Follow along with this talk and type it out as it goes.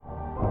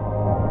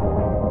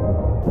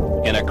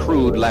in a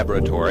crude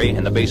laboratory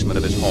in the basement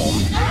of his home.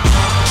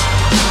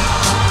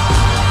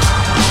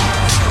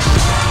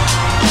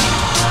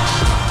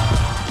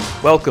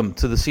 Welcome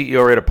to the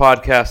CEO Rater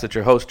Podcast. It's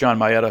your host, John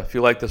Mayetta. If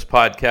you like this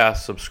podcast,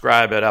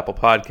 subscribe at Apple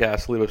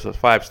Podcasts. Leave us a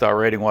 5-star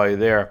rating while you're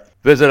there.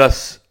 Visit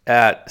us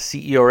at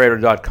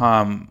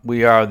ceorater.com.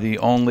 We are the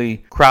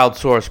only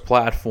crowdsourced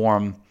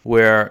platform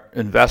where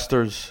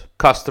investors,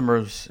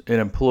 customers,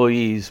 and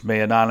employees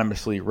may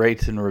anonymously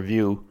rate and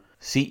review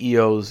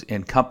CEOs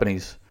and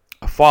companies.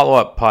 A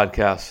follow-up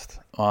podcast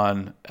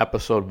on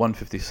episode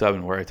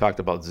 157 where I talked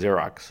about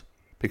Xerox,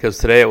 because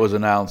today it was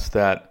announced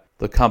that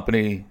the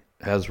company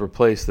has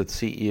replaced its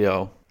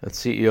CEO. That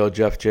CEO,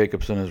 Jeff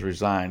Jacobson, has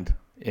resigned,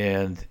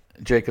 and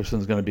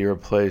Jacobson's going to be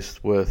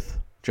replaced with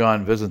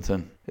John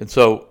Visentin. And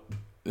so,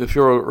 if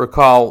you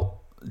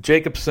recall,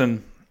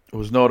 Jacobson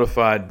was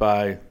notified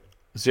by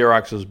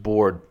Xerox's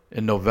board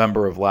in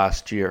November of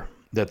last year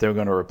that they were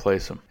going to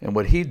replace him. And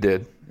what he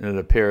did, and it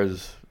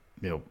appears,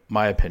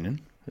 my opinion,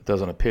 it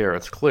doesn't appear,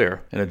 it's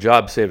clear, in a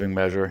job-saving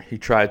measure, he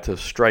tried to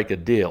strike a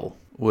deal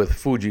with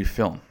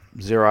Fujifilm.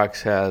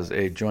 Xerox has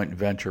a joint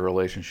venture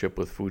relationship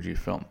with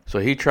Fujifilm. So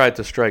he tried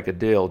to strike a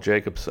deal,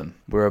 Jacobson,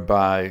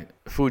 whereby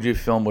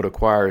Fujifilm would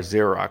acquire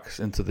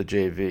Xerox into the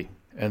JV.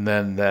 And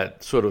then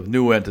that sort of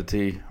new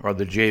entity, or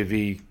the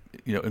JV,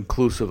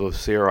 inclusive of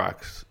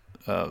Xerox,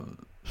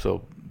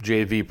 so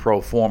JV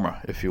pro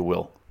forma, if you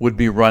will, would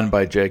be run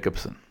by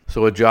Jacobson.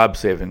 So a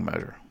job-saving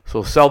measure.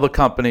 So sell the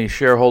company,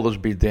 shareholders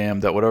be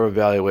damned at whatever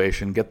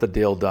valuation, get the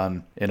deal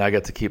done, and I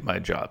get to keep my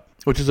job,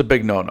 which is a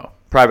big no-no.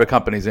 Private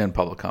companies and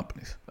public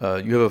companies. You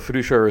have a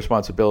fiduciary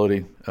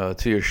responsibility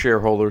to your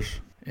shareholders,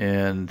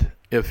 and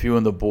if you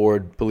and the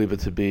board believe it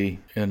to be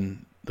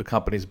in the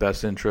company's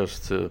best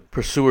interest to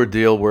pursue a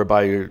deal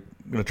whereby you're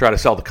going to try to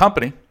sell the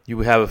company, you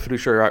have a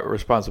fiduciary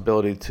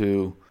responsibility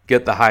to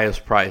get the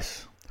highest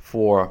price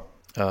for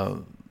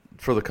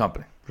the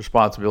company.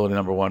 Responsibility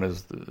number one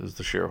is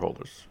the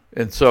shareholders.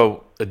 And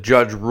so a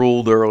judge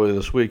ruled earlier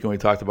this week, and we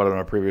talked about it on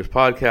our previous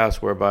podcast,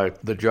 whereby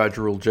the judge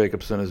ruled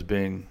Jacobson as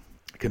being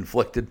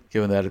conflicted,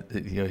 given that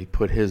he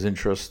put his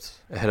interests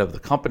ahead of the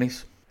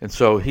company's. And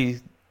so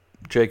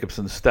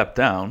Jacobson stepped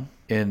down,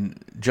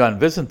 and John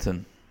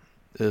Visentin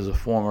is a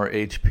former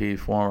HP,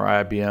 former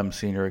IBM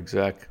senior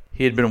exec.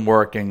 He had been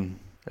working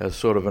as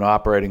sort of an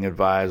operating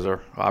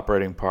advisor,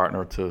 operating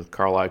partner to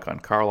Carl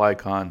Icahn. Carl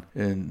Icahn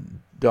and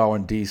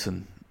Darwin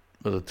Deason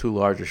are the two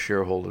largest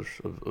shareholders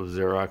of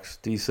Xerox.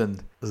 Deason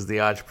is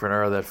the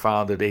entrepreneur that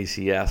founded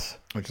ACS,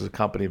 which is a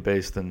company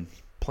based in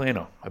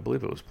Plano. I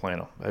believe it was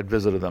Plano. I'd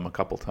visited them a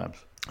couple times,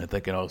 I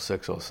think in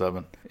 06,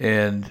 07.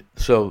 And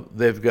so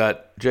they've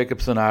got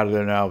Jacobson out of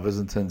there now,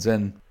 Visentin's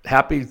in.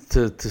 Happy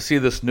to see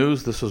this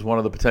news. This was one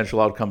of the potential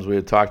outcomes we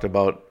had talked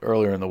about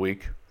earlier in the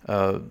week.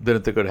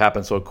 Didn't think it would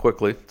happen so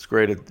quickly. It's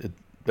great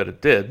that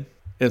it did.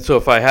 And so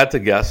if I had to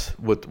guess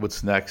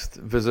what's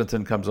next,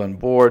 Visentin comes on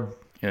board,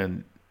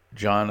 and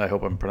John, I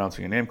hope I'm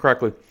pronouncing your name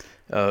correctly,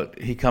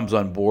 he comes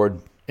on board.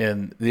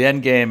 And the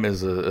end game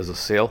is a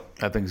sale.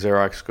 I think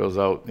Xerox goes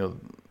out,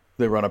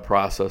 they run a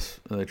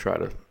process, and they try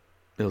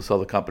to sell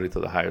the company to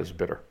the highest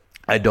bidder.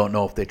 I don't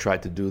know if they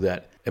tried to do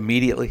that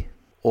immediately,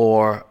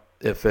 or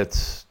if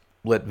it's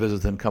let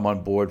Visentin come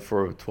on board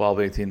for 12,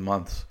 18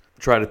 months,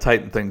 try to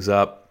tighten things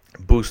up,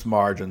 boost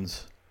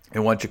margins,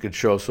 and once you could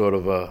show sort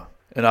of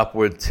an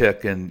upward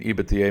tick in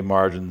EBITDA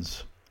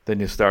margins,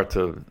 then you start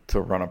to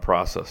run a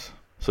process.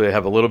 So you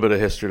have a little bit of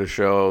history to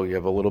show. You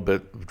have a little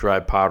bit of dry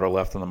powder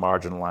left on the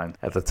margin line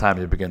at the time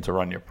you begin to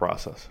run your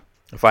process.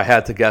 If I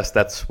had to guess,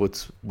 that's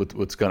what's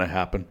going to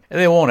happen. And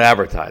they won't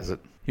advertise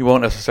it. You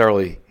won't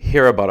necessarily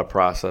hear about a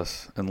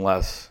process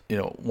unless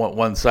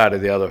one side or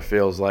the other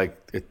feels like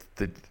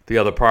the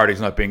other party's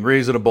not being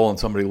reasonable, and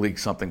somebody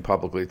leaks something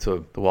publicly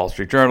to the Wall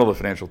Street Journal, the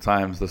Financial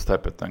Times, this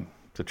type of thing,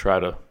 to try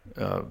to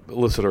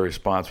elicit a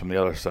response from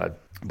the other side.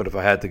 But if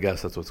I had to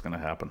guess, that's what's going to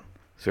happen.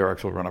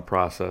 Xerox will run a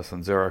process,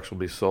 and Xerox will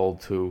be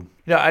sold to...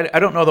 I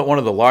don't know that one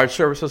of the large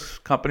services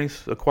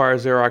companies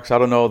acquires Xerox. I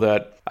don't know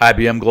that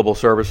IBM Global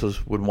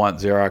Services would want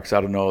Xerox. I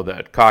don't know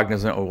that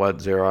Cognizant would want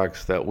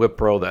Xerox, that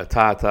Wipro, that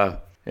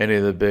Tata, any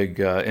of the big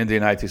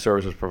Indian IT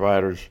services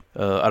providers.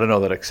 I don't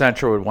know that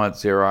Accenture would want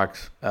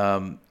Xerox.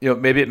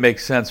 Maybe it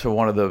makes sense for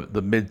one of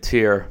the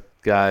mid-tier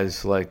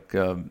guys like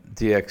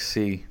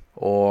DXC,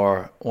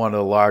 or one of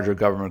the larger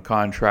government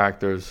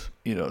contractors,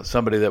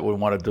 somebody that would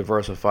want to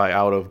diversify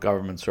out of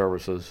government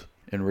services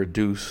and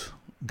reduce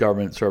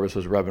government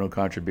services revenue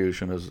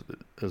contribution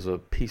as a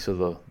piece of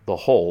the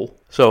whole.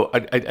 So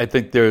I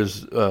think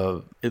there's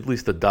at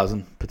least a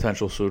dozen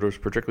potential suitors,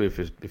 particularly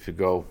if you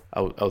go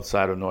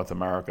outside of North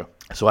America.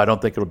 So I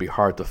don't think it'll be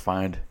hard to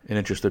find an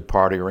interested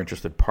party or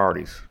interested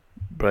parties.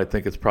 But I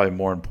think it's probably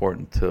more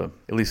important to,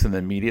 at least in the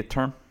immediate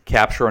term,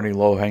 capture any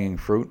low-hanging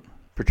fruit,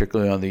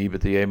 particularly on the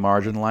EBITDA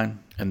margin line,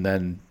 and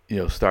then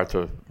start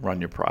to run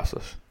your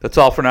process. That's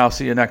all for now.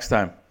 See you next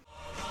time.